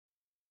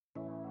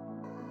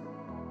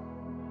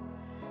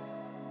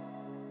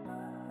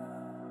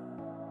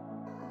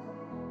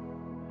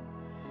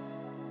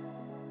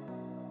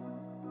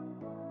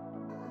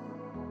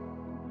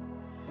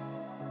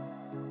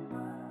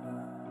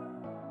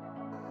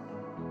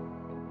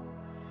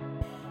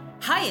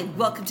Hi, and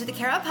welcome to the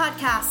Kara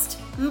Podcast.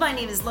 My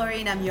name is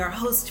Lori, and I'm your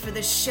host for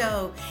the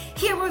show.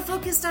 Here we're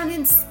focused on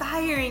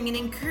inspiring and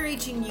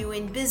encouraging you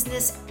in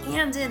business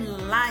and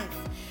in life.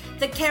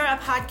 The Kara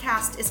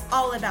Podcast is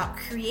all about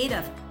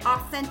creative,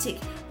 authentic,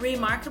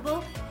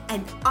 remarkable,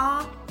 and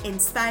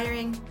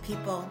awe-inspiring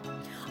people.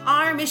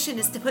 Our mission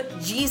is to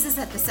put Jesus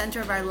at the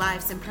center of our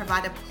lives and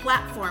provide a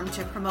platform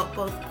to promote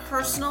both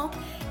personal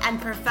and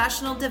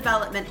professional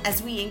development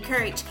as we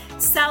encourage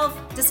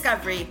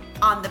self-discovery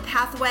on the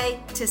pathway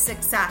to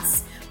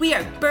success. We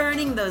are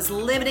burning those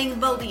limiting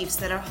beliefs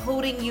that are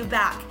holding you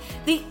back.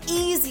 The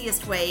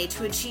easiest way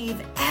to achieve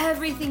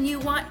everything you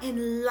want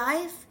in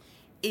life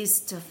is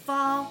to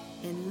fall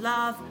in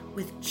love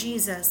with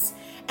Jesus.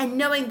 And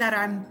knowing that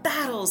our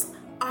battles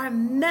are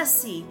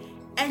messy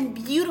and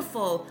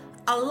beautiful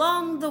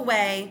along the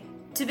way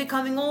to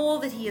becoming all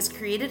that He has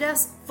created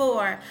us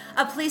for,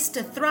 a place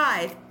to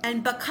thrive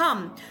and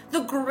become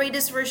the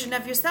greatest version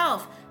of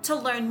yourself. To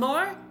learn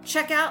more,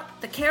 check out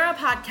the Kara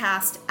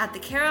Podcast at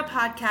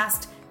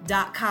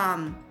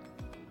thekarapodcast.com.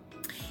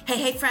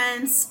 Hey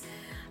friends,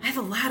 I have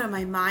a lot on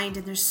my mind,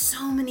 and there's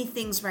so many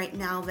things right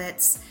now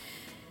that's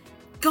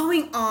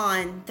going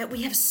on that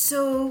we have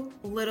so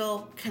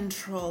little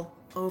control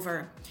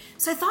over.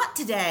 So I thought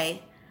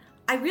today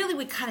I really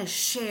would kind of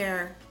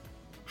share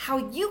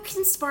how you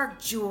can spark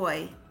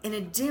joy in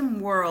a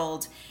dim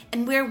world,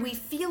 and where we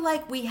feel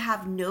like we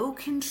have no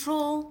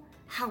control,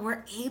 how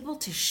we're able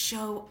to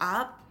show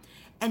up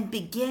and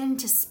begin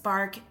to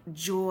spark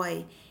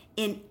joy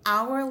in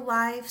our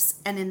lives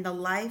and in the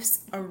lives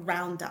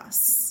around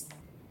us.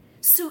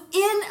 So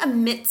in the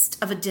midst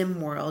of a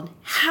dim world,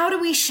 how do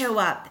we show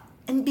up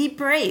and be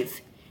brave?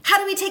 How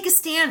do we take a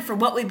stand for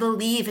what we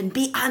believe and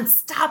be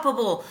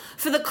unstoppable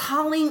for the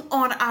calling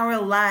on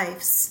our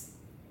lives?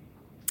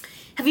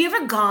 Have you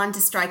ever gone to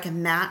strike a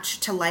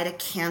match to light a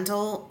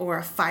candle or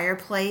a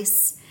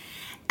fireplace,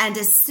 and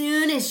as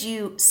soon as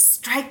you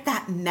strike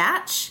that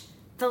match,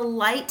 the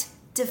light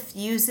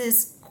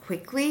diffuses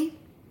quickly?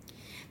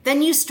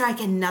 Then you strike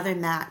another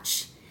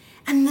match,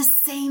 and the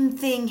same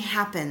thing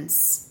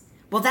happens.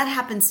 Well, that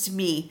happens to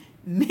me.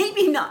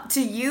 Maybe not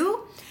to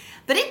you,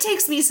 but it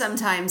takes me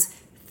sometimes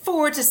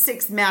 4 to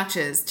 6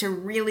 matches to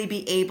really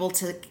be able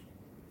to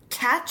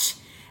catch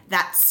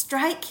that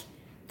strike,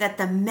 that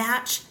the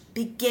match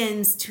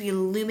begins to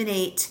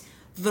illuminate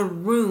the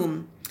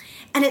room.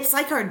 And it's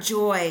like our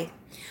joy.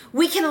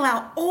 We can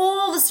allow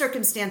all the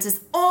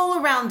circumstances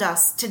all around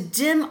us to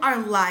dim our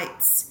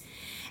lights.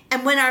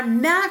 And when our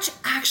match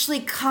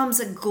actually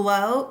comes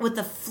aglow with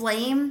a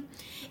flame,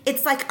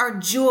 it's like our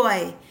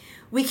joy.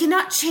 We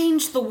cannot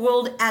change the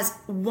world as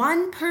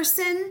one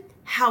person.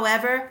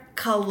 However,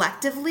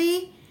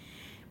 collectively,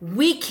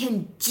 we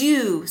can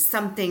do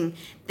something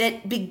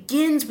that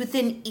begins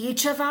within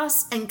each of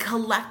us, and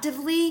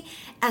collectively,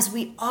 as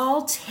we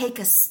all take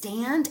a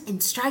stand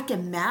and strike a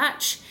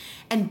match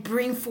and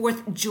bring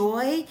forth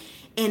joy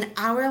in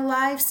our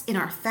lives, in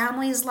our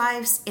families'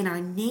 lives, in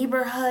our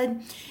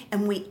neighborhood,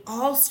 and we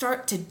all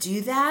start to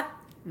do that,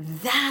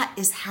 that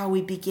is how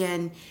we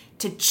begin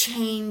to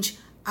change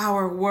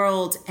our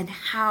world and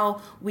how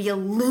we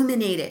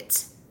illuminate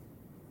it.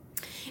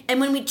 And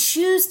when we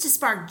choose to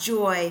spark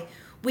joy,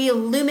 we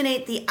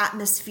illuminate the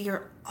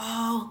atmosphere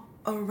all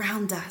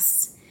around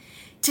us.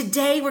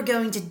 Today, we're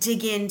going to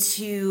dig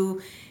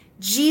into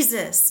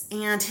Jesus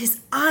and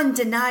His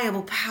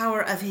undeniable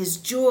power of His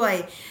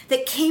joy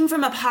that came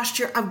from a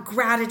posture of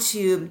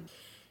gratitude.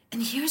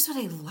 And here's what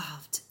I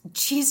loved.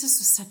 Jesus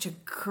was such a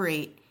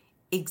great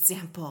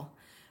example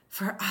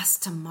for us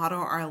to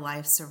model our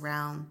lives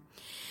around.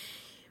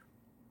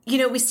 You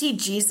know, we see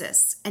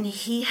Jesus, and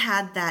He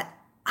had that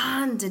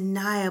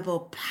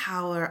undeniable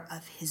power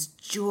of His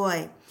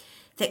joy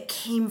that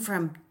came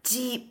from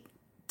deep,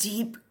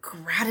 deep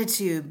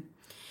gratitude.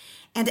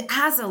 And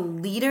as a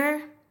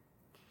leader,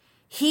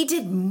 He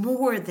did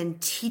more than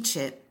teach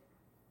it.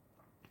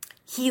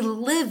 He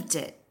lived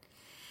it.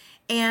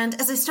 And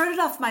as I started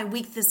off my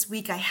week this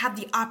week, I had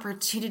the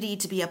opportunity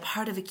to be a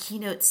part of a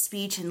keynote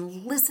speech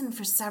and listen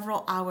for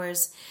several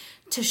hours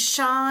to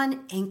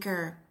Shawn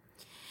Achor.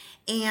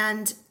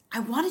 And I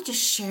wanted to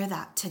share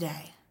that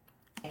today,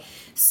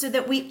 so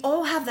that we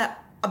all have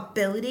that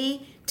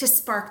ability to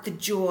spark the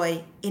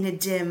joy in a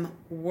dim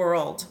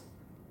world.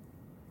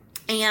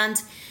 And,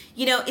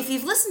 you know, if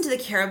you've listened to the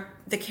Kara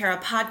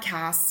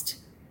podcast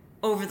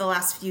over the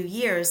last few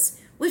years,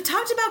 we've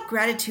talked about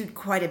gratitude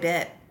quite a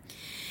bit.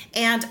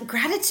 And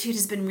gratitude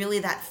has been really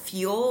that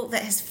fuel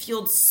that has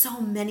fueled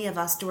so many of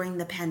us during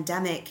the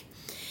pandemic.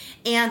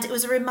 And it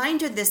was a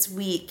reminder this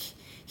week.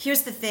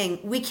 Here's the thing.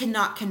 We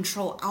cannot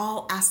control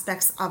all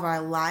aspects of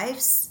our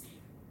lives,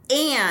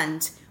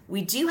 and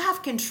we do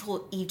have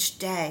control each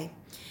day.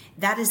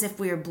 That is if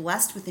we are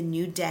blessed with a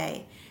new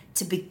day,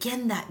 to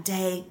begin that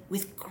day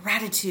with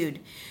gratitude.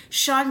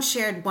 Shawn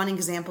shared one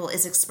example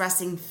is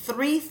expressing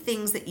 3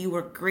 things that you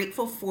were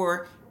grateful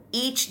for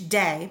each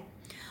day,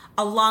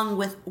 along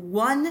with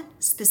one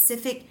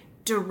specific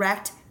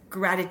direct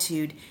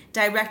gratitude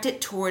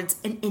directed towards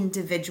an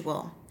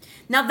individual.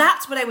 Now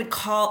that's what I would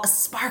call a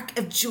spark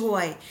of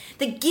joy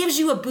that gives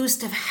you a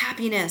boost of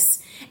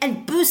happiness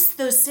and boosts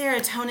those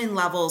serotonin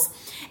levels.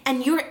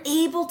 And you're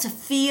able to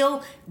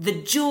feel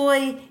the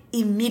joy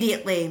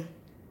immediately.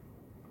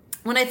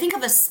 When I think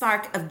of a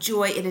spark of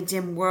joy in a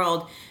dim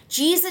world,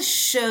 Jesus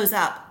shows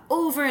up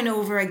over and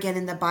over again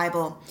in the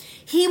Bible.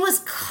 He was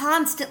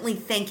constantly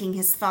thanking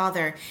his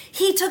Father.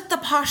 He took the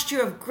posture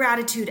of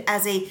gratitude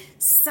as a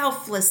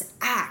selfless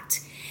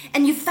act.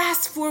 And you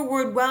fast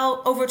forward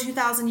well over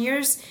 2,000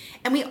 years,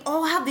 and we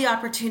all have the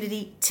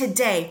opportunity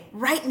today,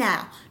 right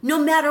now, no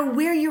matter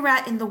where you're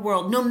at in the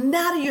world, no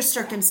matter your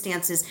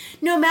circumstances,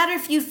 no matter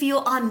if you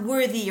feel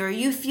unworthy or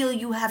you feel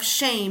you have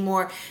shame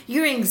or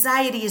your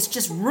anxiety is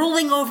just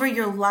ruling over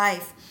your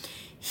life.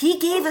 He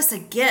gave us a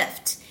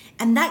gift,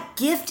 and that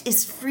gift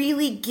is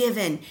freely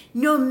given,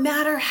 no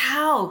matter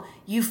how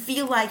you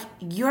feel like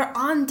you're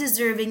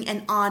undeserving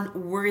and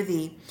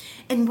unworthy.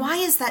 And why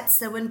is that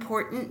so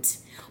important?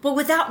 Well,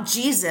 without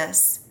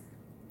Jesus,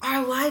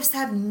 our lives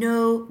have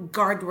no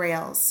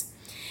guardrails.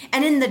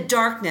 And in the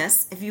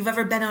darkness, if you've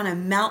ever been on a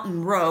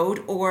mountain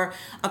road or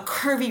a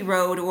curvy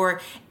road or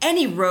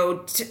any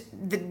road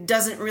that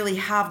doesn't really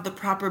have the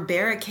proper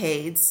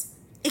barricades,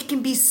 it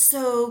can be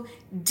so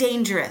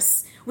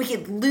dangerous. We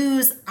could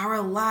lose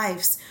our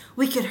lives.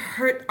 We could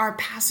hurt our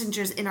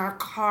passengers in our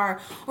car,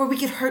 or we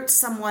could hurt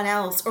someone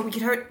else, or we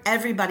could hurt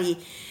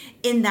everybody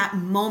in that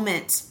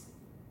moment.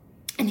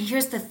 And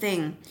here's the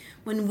thing.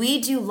 When we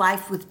do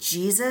life with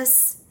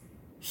Jesus,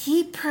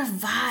 he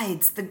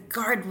provides the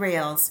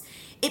guardrails.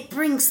 It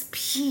brings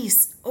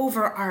peace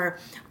over our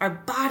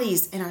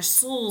bodies and our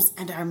souls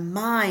and our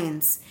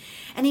minds.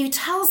 And he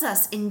tells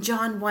us in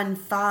John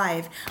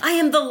 1:5, I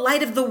am the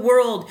light of the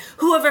world.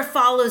 Whoever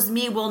follows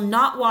me will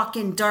not walk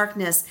in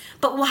darkness,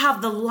 but will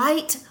have the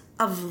light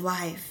of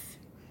life.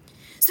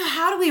 So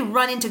how do we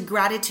run into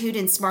gratitude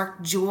and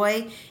spark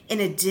joy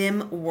in a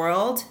dim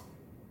world?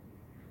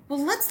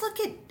 Well, let's look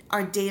at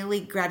our daily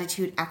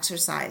gratitude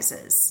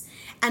exercises.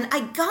 And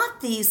I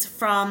got these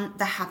from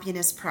the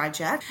Happiness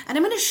Project, and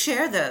I'm going to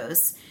share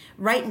those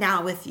right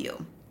now with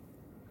you.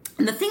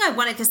 And the thing I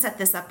wanted to set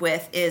this up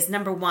with is,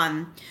 number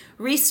one,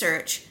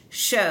 research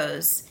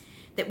shows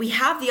that we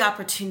have the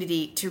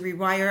opportunity to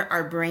rewire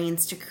our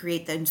brains to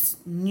create those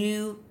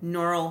new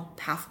neural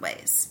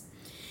pathways.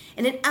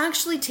 And it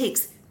actually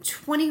takes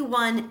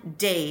 21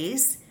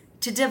 days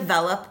to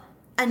develop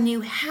a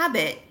new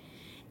habit.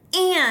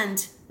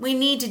 And we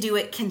need to do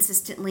it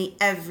consistently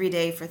every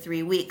day for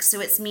 3 weeks. So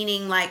it's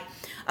meaning like,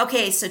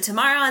 okay, so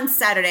tomorrow on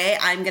Saturday,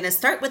 I'm going to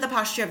start with a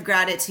posture of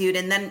gratitude.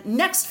 And then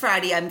next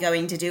Friday, I'm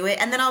going to do it.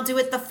 And then I'll do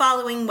it the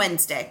following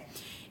Wednesday.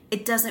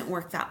 It doesn't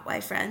work that way,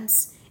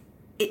 friends.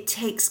 It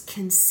takes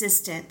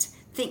consistent,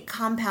 think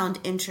compound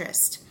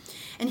interest.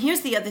 And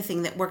here's the other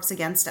thing that works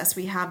against us.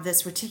 We have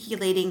this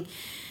reticulating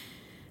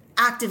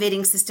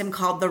activating system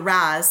called the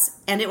RAS,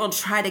 and it will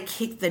try to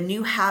kick the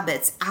new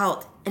habits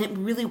out. And it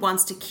really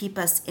wants to keep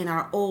us in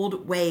our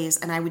old ways.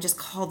 And I would just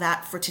call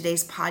that, for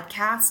today's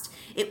podcast,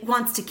 it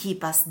wants to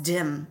keep us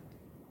dim.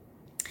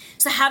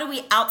 So how do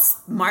we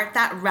outsmart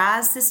that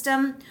RAS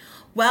system?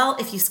 Well,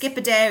 if you skip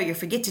a day or you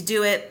forget to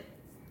do it,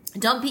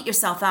 don't beat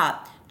yourself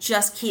up.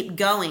 Just keep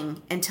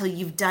going until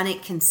you've done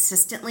it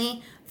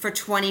consistently for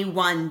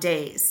 21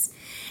 days.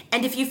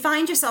 And if you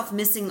find yourself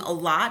missing a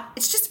lot,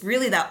 it's just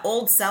really that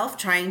old self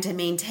trying to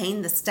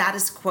maintain the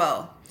status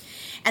quo.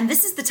 And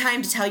this is the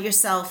time to tell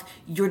yourself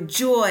your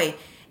joy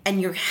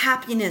and your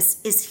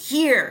happiness is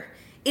here.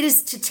 It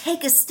is to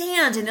take a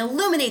stand and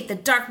illuminate the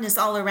darkness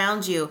all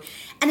around you.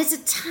 And it's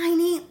a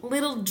tiny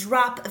little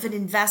drop of an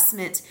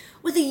investment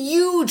with a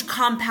huge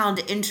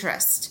compound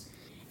interest.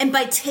 And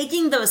by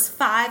taking those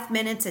 5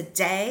 minutes a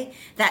day,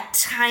 that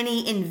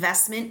tiny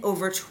investment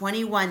over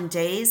 21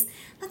 days,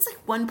 that's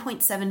like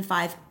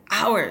 1.75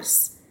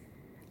 hours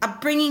of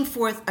bringing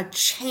forth a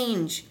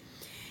change.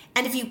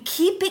 And if you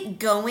keep it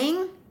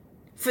going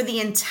for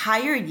the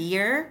entire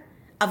year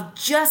of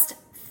just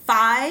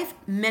 5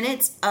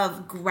 minutes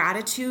of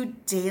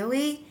gratitude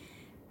daily,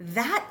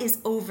 that is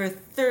over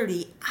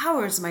 30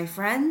 hours, my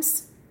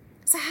friends.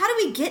 So how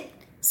do we get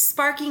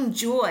sparking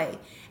joy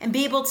and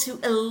be able to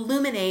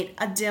illuminate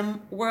a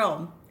dim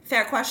world?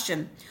 Fair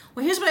question.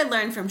 Well, here's what I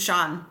learned from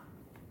Sean.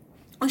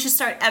 We should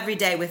start every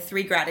day with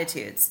 3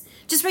 gratitudes.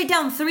 Just write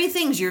down 3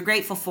 things you're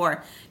grateful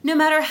for, no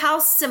matter how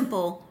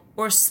simple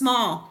or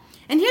small.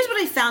 And here's what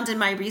I found in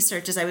my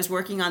research as I was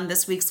working on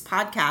this week's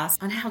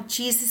podcast on how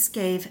Jesus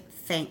gave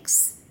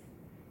thanks.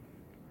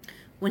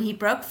 When he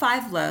broke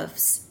 5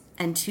 loaves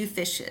and 2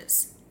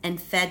 fishes and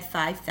fed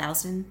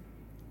 5,000,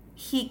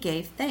 he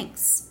gave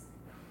thanks.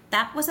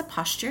 That was a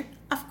posture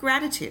of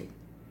gratitude.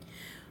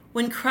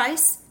 When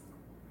Christ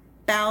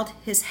bowed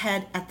his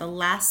head at the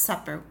Last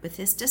Supper with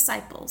his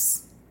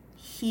disciples,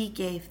 he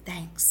gave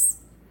thanks.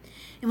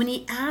 And when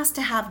he asked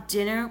to have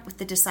dinner with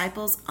the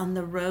disciples on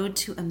the road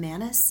to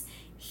Emmaus,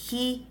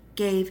 he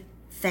gave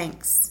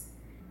thanks.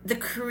 The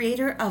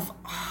creator of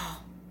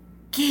all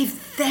gave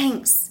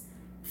thanks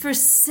for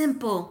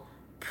simple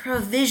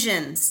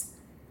provisions.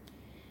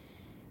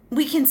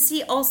 We can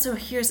see also,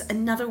 here's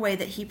another way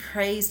that he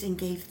praised and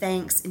gave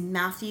thanks in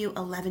Matthew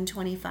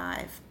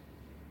 11:25.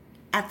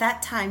 At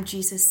that time,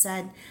 Jesus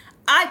said,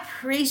 I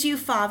praise you,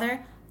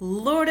 Father,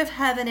 Lord of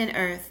heaven and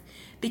earth,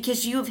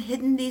 because you have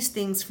hidden these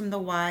things from the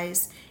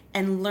wise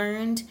and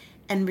learned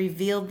and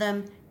revealed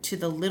them to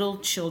the little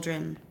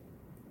children.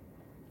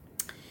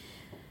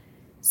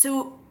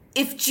 So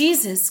if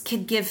Jesus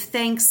could give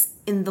thanks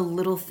in the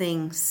little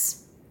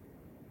things,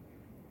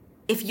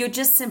 if you're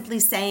just simply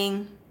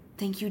saying,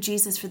 thank you,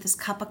 Jesus, for this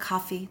cup of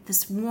coffee,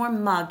 this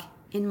warm mug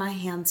in my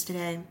hands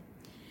today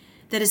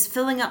that is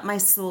filling up my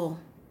soul,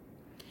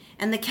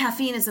 and the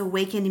caffeine is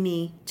awakening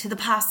me to the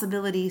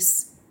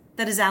possibilities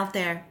that is out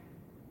there.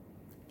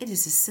 It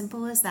is as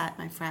simple as that,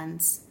 my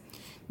friends.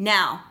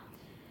 Now,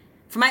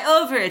 for my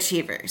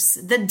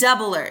overachievers, the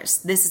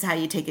doublers, this is how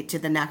you take it to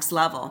the next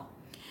level.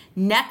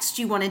 Next,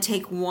 you want to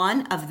take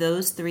one of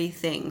those three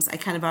things. I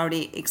kind of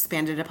already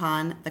expanded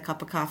upon the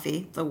cup of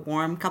coffee, the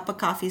warm cup of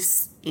coffee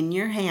in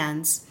your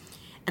hands,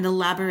 and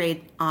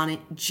elaborate on it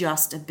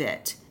just a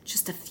bit,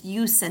 just a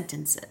few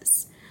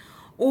sentences.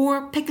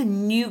 Or pick a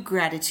new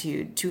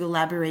gratitude to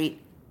elaborate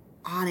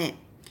on it.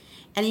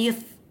 And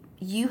if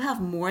you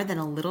have more than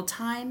a little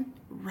time,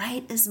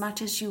 write as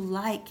much as you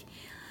like.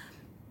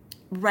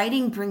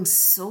 Writing brings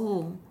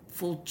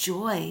soulful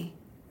joy.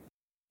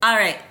 All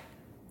right,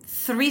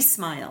 3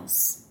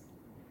 smiles.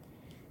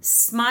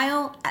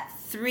 Smile at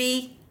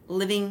 3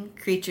 living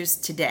creatures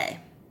today.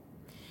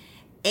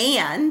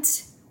 And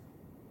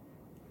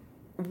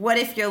what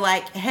if you're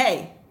like,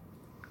 hey,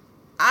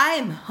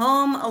 I'm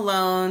home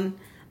alone,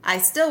 I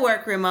still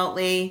work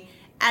remotely,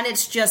 and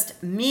it's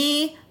just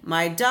me,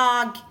 my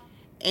dog,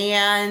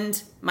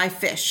 and my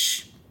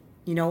fish.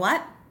 You know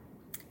what?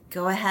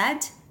 Go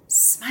ahead,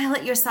 smile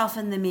at yourself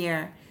in the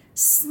mirror,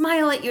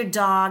 smile at your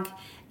dog,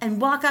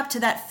 and walk up to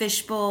that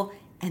fishbowl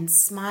and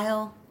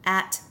smile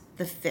at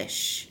the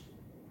fish.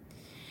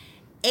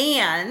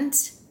 And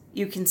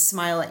you can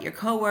smile at your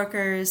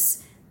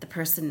coworkers, the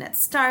person at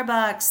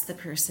Starbucks, the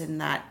person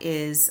that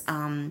is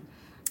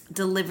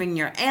delivering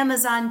your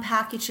Amazon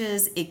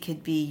packages. It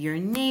could be your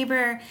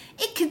neighbor.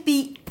 It could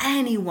be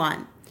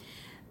anyone.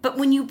 But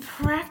when you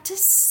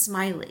practice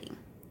smiling,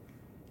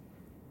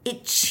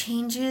 it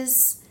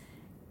changes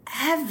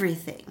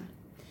everything.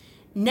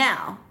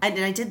 Now, and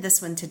I did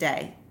this one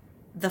today,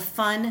 the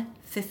Fun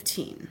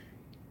 15.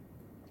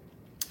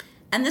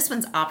 And this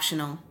one's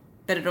optional,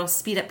 but it'll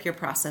speed up your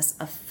process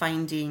of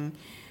finding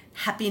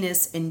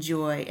happiness and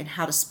joy and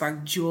how to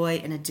spark joy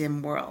in a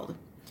dim world.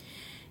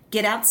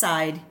 Get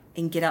outside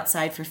and get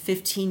outside for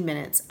 15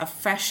 minutes of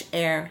fresh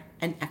air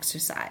and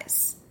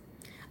exercise.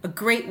 A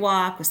great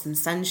walk with some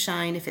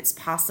sunshine if it's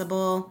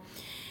possible.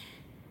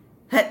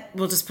 That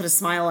will just put a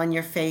smile on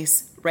your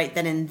face right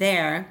then and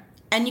there.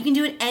 And you can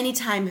do it any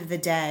time of the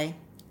day.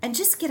 And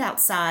just get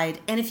outside.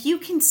 And if you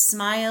can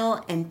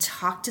smile and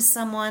talk to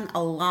someone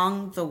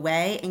along the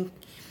way, and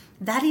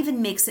that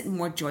even makes it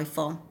more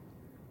joyful.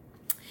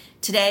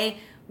 Today,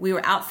 we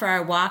were out for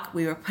our walk.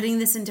 We were putting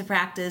this into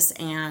practice,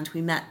 and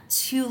we met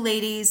 2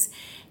 ladies,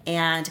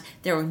 and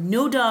there were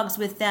no dogs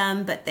with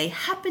them, but they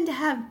happened to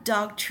have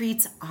dog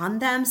treats on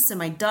them. So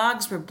my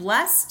dogs were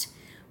blessed.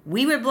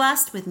 We were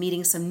blessed with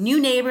meeting some new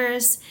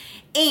neighbors,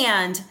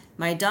 and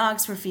my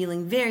dogs were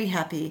feeling very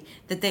happy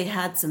that they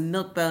had some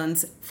milk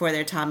bones for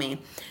their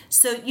tummy.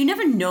 So you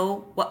never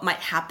know what might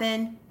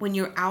happen when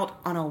you're out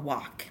on a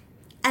walk.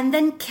 And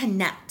then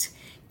connect.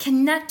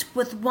 Connect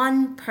with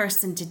one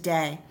person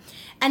today.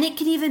 And it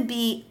could even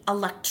be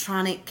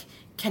electronic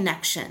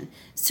connection.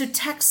 So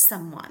text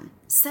someone,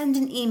 send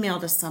an email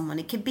to someone.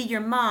 It could be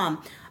your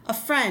mom, a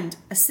friend,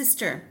 a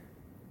sister.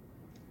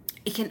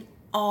 It can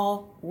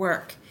all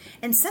work.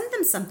 And send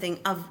them something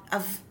of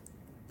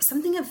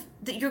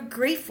that you're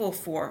grateful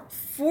for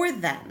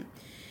them,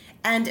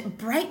 and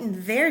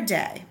brighten their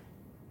day.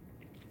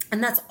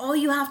 And that's all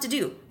you have to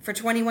do for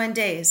 21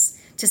 days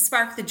to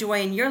spark the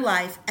joy in your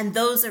life and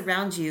those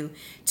around you,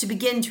 to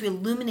begin to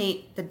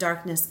illuminate the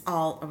darkness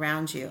all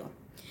around you.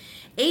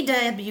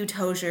 A.W.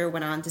 Tozer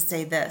went on to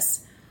say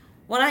this: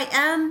 what I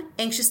am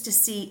anxious to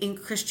see in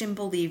Christian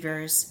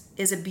believers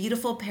is a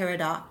beautiful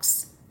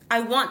paradox. I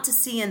want to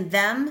see in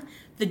them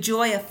the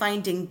joy of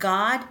finding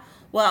God,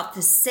 while at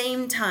the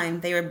same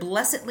time they are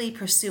blessedly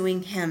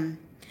pursuing Him.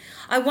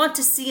 I want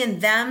to see in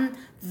them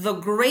the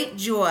great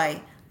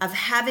joy of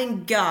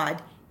having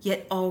God,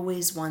 yet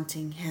always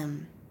wanting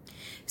Him.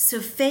 So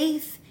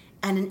faith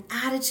and an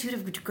attitude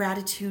of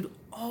gratitude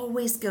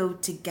always go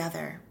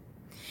together.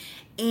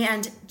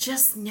 And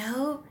just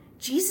know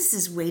Jesus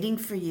is waiting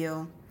for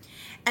you.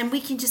 And we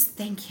can just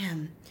thank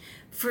Him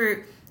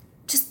for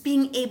just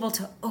being able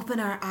to open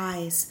our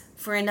eyes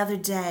for another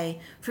day,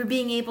 for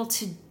being able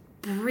to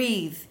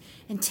breathe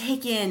and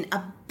take in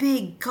a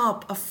big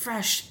gulp of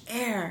fresh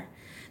air,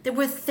 that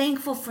we're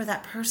thankful for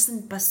that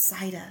person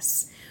beside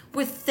us.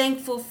 We're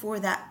thankful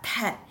for that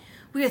pet.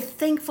 We are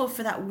thankful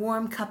for that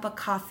warm cup of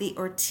coffee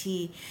or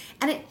tea.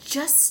 And it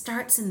just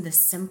starts in the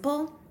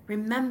simple.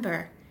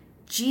 Remember,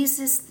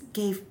 Jesus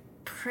gave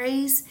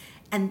praise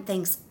and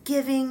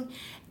thanksgiving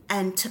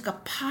and took a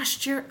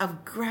posture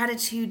of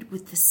gratitude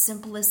with the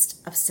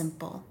simplest of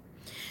simple.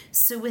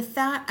 So with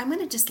that, I'm going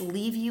to just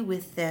leave you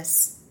with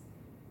this.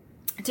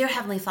 Dear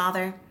Heavenly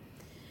Father,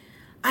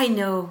 I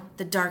know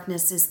the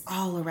darkness is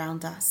all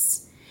around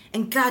us.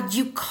 And God,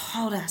 you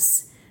called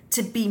us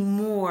to be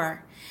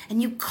more.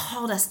 And you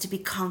called us to be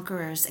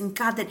conquerors. And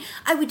God, that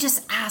I would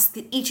just ask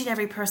that each and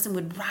every person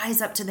would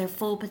rise up to their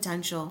full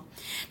potential,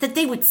 that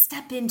they would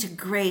step into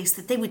grace,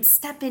 that they would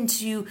step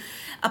into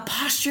a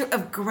posture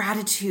of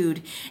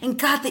gratitude. And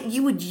God, that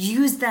you would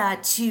use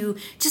that to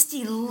just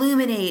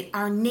illuminate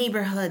our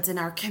neighborhoods and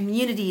our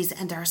communities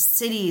and our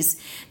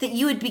cities, that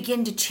you would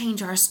begin to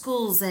change our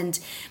schools and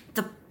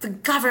the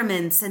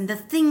governments and the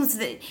things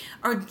that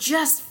are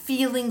just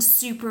feeling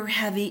super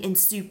heavy and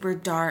super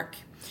dark.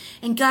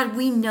 And God,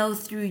 we know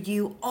through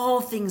you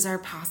all things are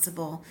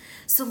possible.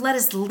 So let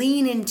us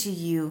lean into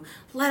you.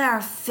 Let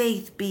our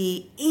faith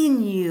be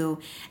in you.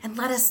 And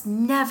let us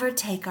never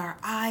take our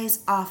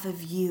eyes off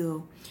of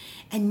you.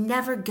 And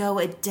never go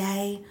a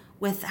day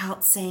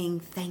without saying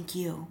thank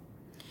you.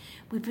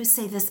 We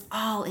say this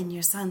all in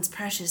your Son's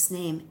precious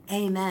name.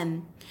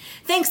 Amen.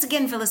 Thanks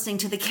again for listening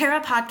to the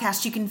Kara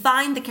Podcast. You can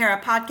find the Kara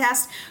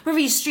Podcast wherever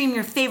you stream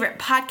your favorite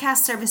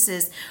podcast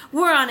services.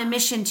 We're on a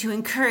mission to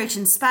encourage,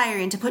 inspire,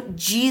 and to put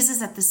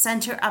Jesus at the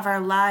center of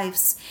our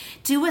lives.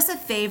 Do us a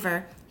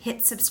favor.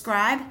 Hit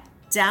subscribe,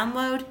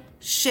 download,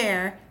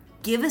 share,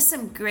 give us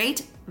some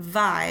great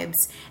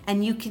vibes,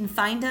 and you can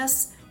find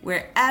us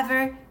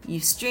wherever you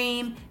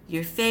stream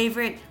your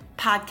favorite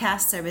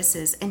podcast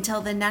services.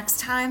 Until the next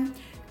time,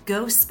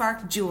 go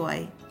spark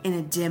joy in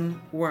a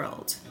dim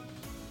world.